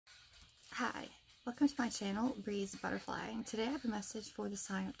Hi, welcome to my channel, BreezeButterfly, and today I have a message for the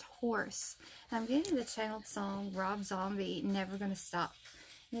sign of Taurus. And I'm getting the channeled song Rob Zombie, Never Gonna Stop.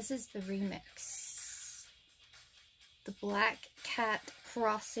 And this is the remix. The Black Cat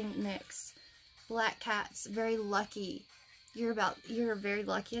Crossing mix. Black Cat's very lucky. You're very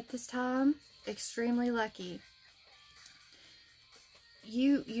lucky at this time. Extremely lucky.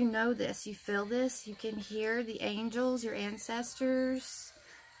 You know this, you feel this, you can hear the angels, your ancestors.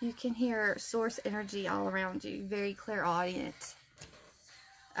 You can hear source energy all around you. Very clairaudient.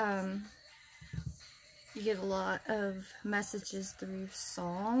 You get a lot of messages through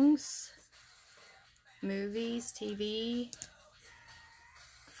songs, movies, TV,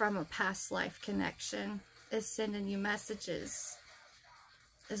 from a past life connection. Is sending you messages,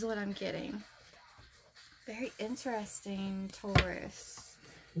 is what I'm getting. Very interesting, Taurus.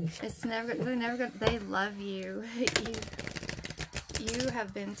 They love you. You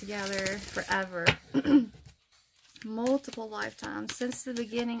have been together forever. Multiple lifetimes. Since the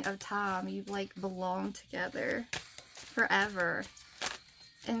beginning of time, you've like belonged together forever.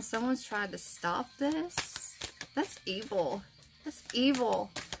 And someone's tried to stop this. That's evil. That's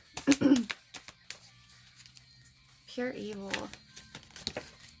evil. Pure evil.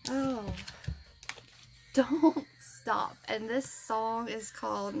 Oh. Don't stop. And this song is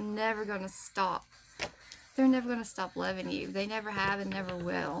called Never Gonna Stop. They're never going to stop loving you. They never have and never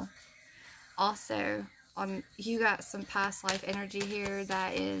will. Also, you got some past life energy here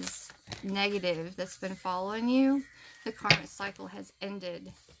that is negative, that's been following you. The karmic cycle has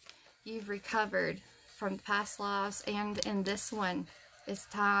ended. You've recovered from past lives, and in this one, it's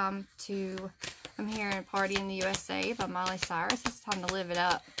time to, I'm hearing Party in the USA by Miley Cyrus. It's time to live it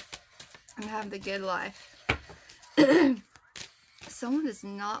up and have the good life. Someone does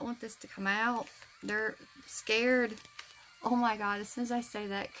not want this to come out. They're scared. Oh my God, as soon as I say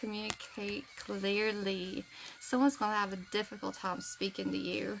that, communicate clearly. Someone's going to have a difficult time speaking to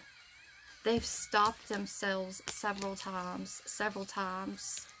you. They've stopped themselves several times.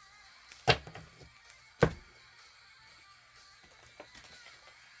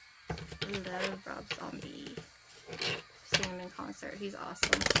 Love Rob Zombie. Seen him in concert. He's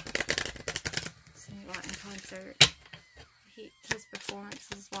awesome. Seen him a lot in concert. His performance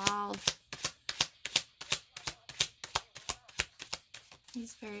is wild.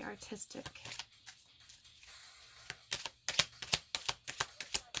 He's very artistic.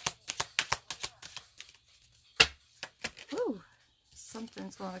 Ooh,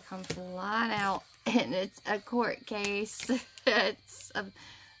 something's going to come flying out, and it's a court case.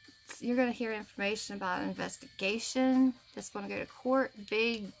 You're going to hear information about an investigation that's going to go to court.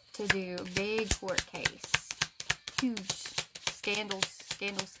 Big to do, big court case. Huge scandals.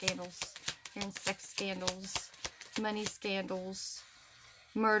 Hearing sex scandals, money scandals,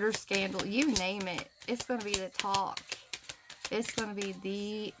 murder scandal, you name it. It's going to be the talk. It's going to be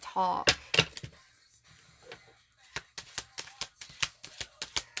the talk.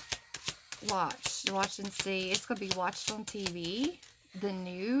 Watch and see. It's going to be watched on TV, the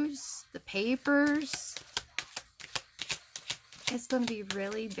news, the papers. It's going to be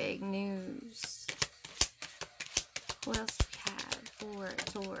really big news. What else do we have for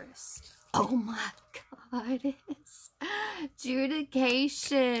Taurus? Oh my God, it's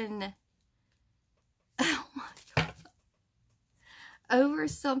adjudication. Oh my God. Over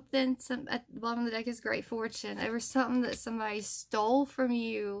something, at the bottom of the deck is great fortune. Over something that somebody stole from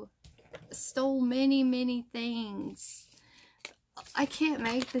you. Stole many things. I can't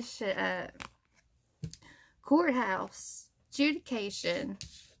make this shit up. Courthouse. Adjudication.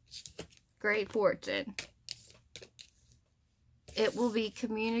 Great fortune. It will be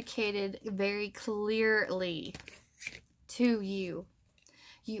communicated very clearly to you.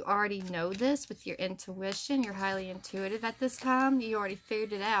 You already know this with your intuition. You're highly intuitive at this time. You already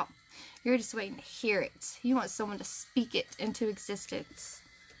figured it out. You're just waiting to hear it. You want someone to speak it into existence.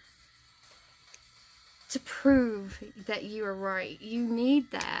 To prove that you are right. You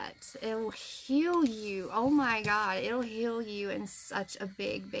need that. It will heal you. Oh my God. It'll heal you in such a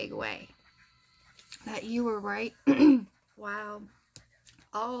big way. That you were right. Wow.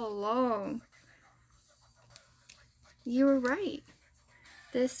 All along. You were right.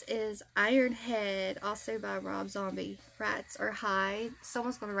 This is Iron Head, also by Rob Zombie. Rats or hide.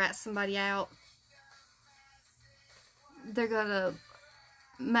 Someone's going to rat somebody out. They're going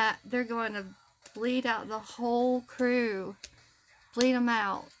to bleed out the whole crew. Bleed them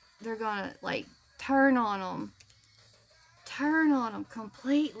out. They're going to, like, turn on them. Turn on them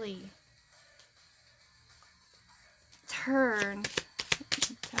completely. Turn.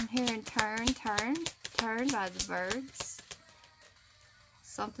 I'm hearing turn by the birds.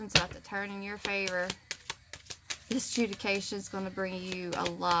 Something's about to turn in your favor. This adjudication is going to bring you a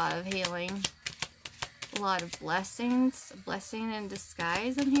lot of healing. A lot of blessings. A blessing in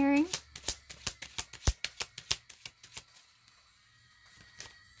disguise, I'm hearing.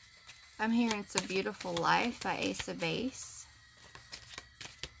 I'm hearing It's a Beautiful Life by Ace of Base.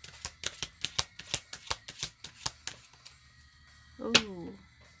 Ooh.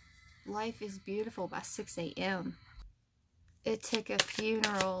 Life is Beautiful by 6 a.m. It took a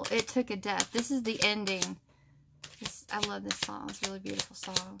funeral. It took a death. This is the ending. I love this song. It's a really beautiful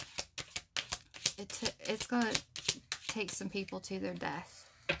song. It's going to take some people to their death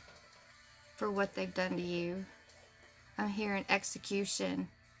for what they've done to you. I'm hearing execution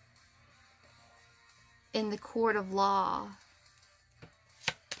in the court of law.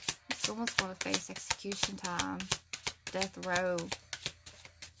 Someone's going to face execution time. Death row.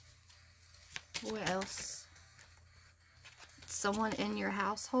 What else? Someone in your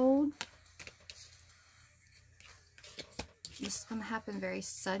household. This is going to happen very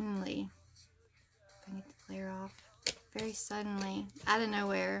suddenly. I need the glare off. Very suddenly. Out of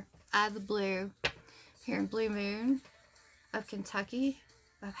nowhere. Out of the blue. Here in Blue Moon of Kentucky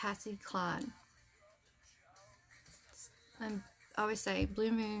of Hattie Klein. I always say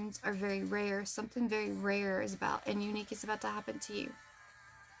blue moons are very rare. Something very rare is about and unique is about to happen to you.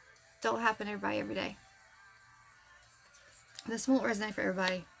 Don't happen to everybody every day. This won't resonate for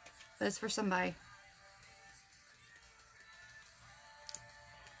everybody, but it's for somebody.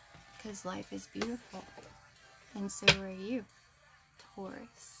 Because life is beautiful. And so are you,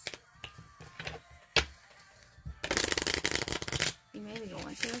 Taurus. You may be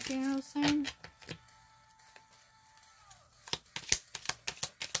going to a funeral soon.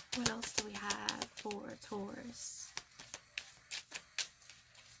 What else do we have for Taurus?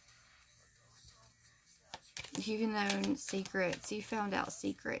 You've known secrets. You found out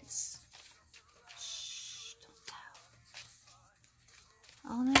secrets. Shh, don't tell.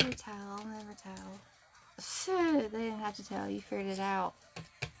 I'll never tell. I'll never tell. They didn't have to tell. You figured it out.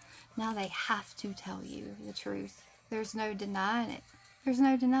 Now they have to tell you the truth. There's no denying it. There's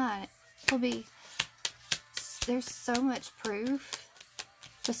no denying it. There's so much proof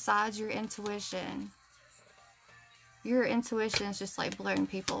besides your intuition. Your intuition is just like blowing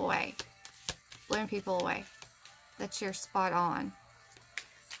people away. Blowing people away. That you're spot on.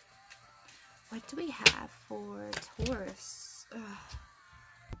 What do we have for Taurus? Ugh.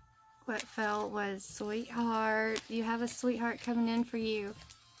 What felt was sweetheart. You have a sweetheart coming in for you.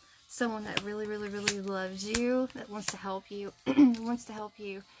 Someone that really, really, really loves you. That wants to help you. Wants to help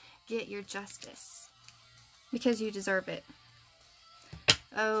you get your justice. Because you deserve it.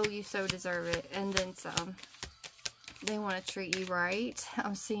 Oh, you so deserve it. And then some. They want to treat you right.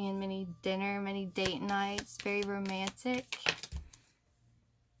 I'm seeing many date nights. Very romantic.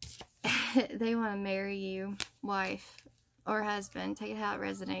 They want to marry you. Wife or husband. Take it how it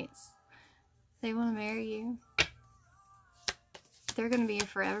resonates. They want to marry you. They're going to be a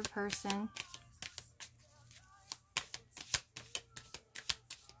forever person.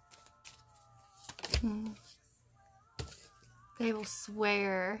 They will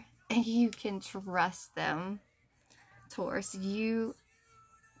swear and you can trust them. Taurus, you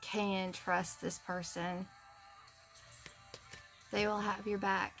can trust this person. They will have your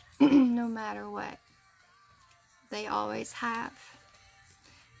back no matter what. They always have.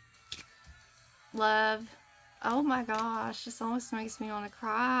 Love. Oh my gosh, this almost makes me want to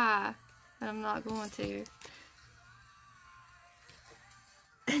cry, but I'm not going to.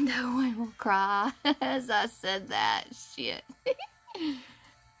 No one will cry as I said that. Shit.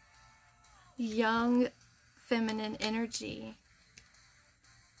 Young feminine energy.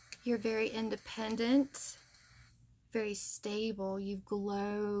 You're very independent, very stable. You've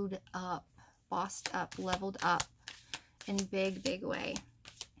glowed up, bossed up, leveled up in a big, big way.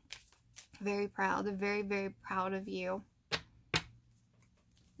 Very proud. They're very, very proud of you.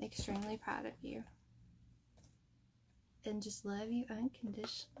 Extremely proud of you. And just love you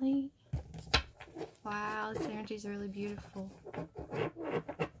unconditionally. Wow, this energy is really beautiful.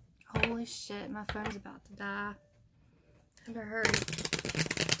 Holy shit, my phone's about to die. I better hurry.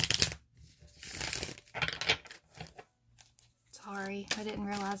 Sorry, I didn't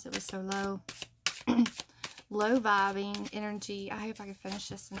realize it was so low. Low vibing energy. I hope I can finish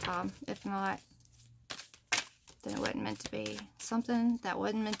this in time. If not, then it wasn't meant to be. Something that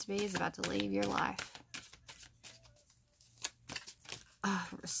wasn't meant to be is about to leave your life. Oh,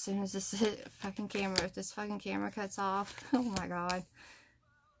 as soon as this fucking camera, if this fucking camera cuts off, oh my god.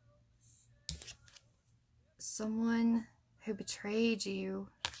 Someone who betrayed you,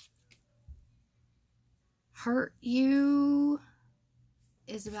 hurt you,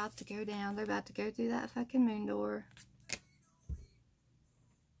 is about to go down. They're about to go through that fucking moon door.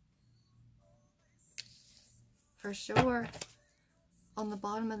 For sure. On the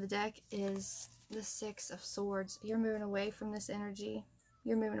bottom of the deck is the Six of Swords. You're moving away from this energy.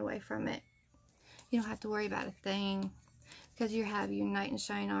 You're moving away from it. You don't have to worry about a thing. Because you have your knight in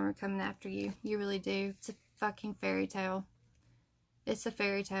shining armor coming after you. You really do. It's a fucking fairy tale. It's a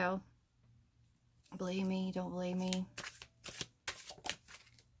fairy tale. Believe me, don't believe me.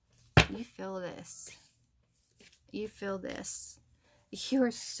 You feel this. You feel this. You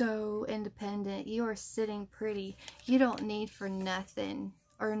are so independent. You are sitting pretty. You don't need for nothing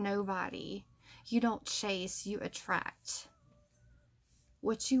or nobody. You don't chase, you attract.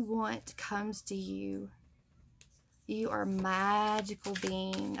 What you want comes to you. You are a magical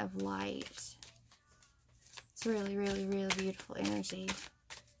being of light. It's really, really, really beautiful energy.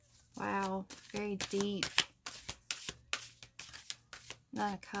 Wow, very deep.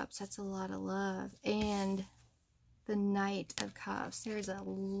 Nine of Cups, that's a lot of love. And the Knight of Cups, there's a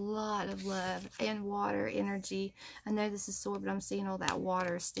lot of love and water energy. I know this is sword, but I'm seeing all that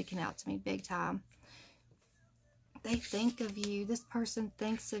water sticking out to me big time. They think of you. This person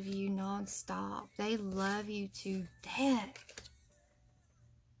thinks of you non-stop. They love you to death.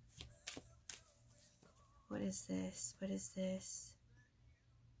 What is this? What is this?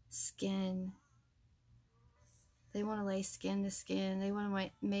 Skin. They want to lay skin to skin. They want to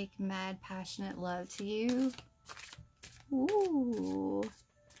make mad, passionate love to you. Ooh.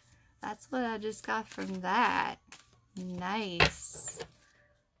 That's what I just got from that. Nice.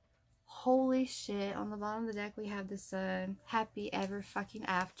 Holy shit. On the bottom of the deck, we have the Sun. Happy ever fucking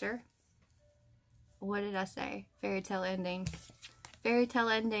after. What did I say? Fairy tale ending. Fairy tale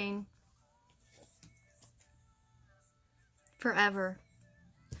ending. Forever.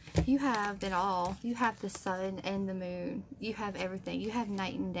 You have it all. You have the sun and the moon. You have everything. You have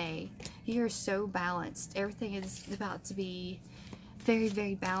night and day. You are so balanced. Everything is about to be very,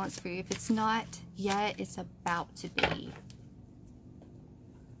 very balanced for you. If it's not yet, it's about to be.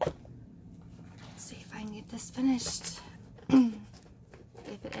 Let's see if I can get this finished.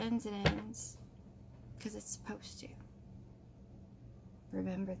 If it ends, it ends. Because it's supposed to.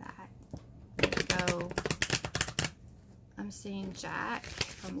 Remember that. There we go. I'm seeing Jack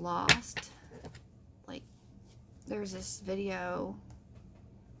from Lost. Like, there's this video.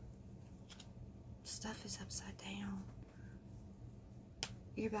 Stuff is upside down.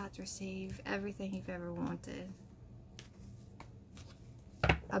 You're about to receive everything you've ever wanted.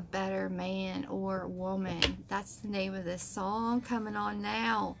 A better man or woman. That's the name of this song coming on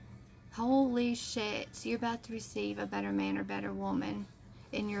now. Holy shit. So you're about to receive a better man or better woman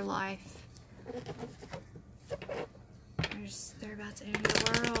in your life. They're about to end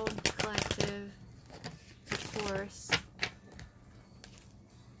your world, collective, of course.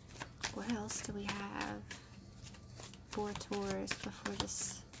 What else do we have for Taurus before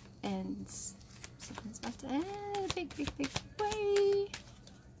this ends? Something's about to end in a big, big, big way.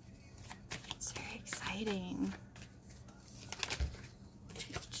 It's very exciting.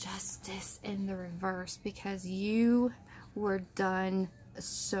 Justice in the reverse, because you were done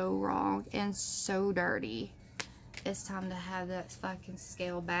so wrong and so dirty. It's time to have that fucking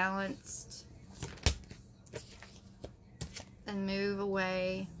scale balanced and move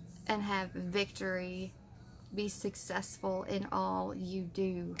away and have victory. Be successful in all you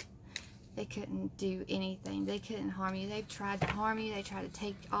do. They couldn't do anything. They couldn't harm you. They've tried to harm you. They tried to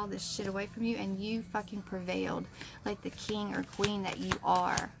take all this shit away from you, and you fucking prevailed like the king or queen that you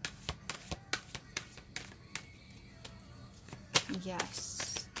are.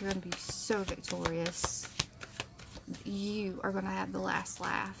 Yes, you're going to be so victorious. You are going to have the last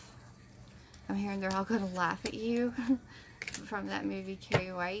laugh. I'm hearing they're all going to laugh at you. From that movie,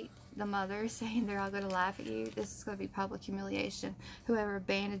 Carrie White, the mother, saying they're all going to laugh at you. This is going to be public humiliation. Whoever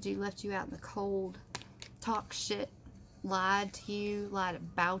abandoned you, left you out in the cold, talked shit, lied to you, lied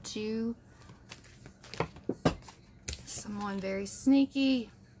about you. Someone very sneaky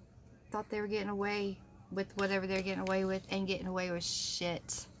thought they were getting away with whatever they're getting away with, and getting away with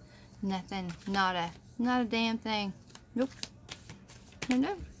shit. Nothing. Not a damn thing. Nope. No,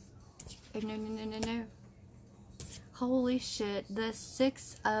 no. No, no, no, no, no. Holy shit. The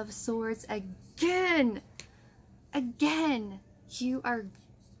Six of Swords again. Again. You are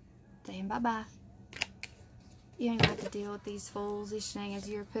saying bye-bye. You ain't got to deal with these fools, these shenanigans.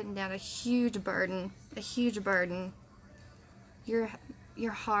 You're putting down a huge burden. A huge burden.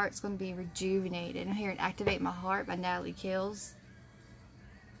 Your heart's going to be rejuvenated. I'm hearing Activate My Heart by Natalie Kills.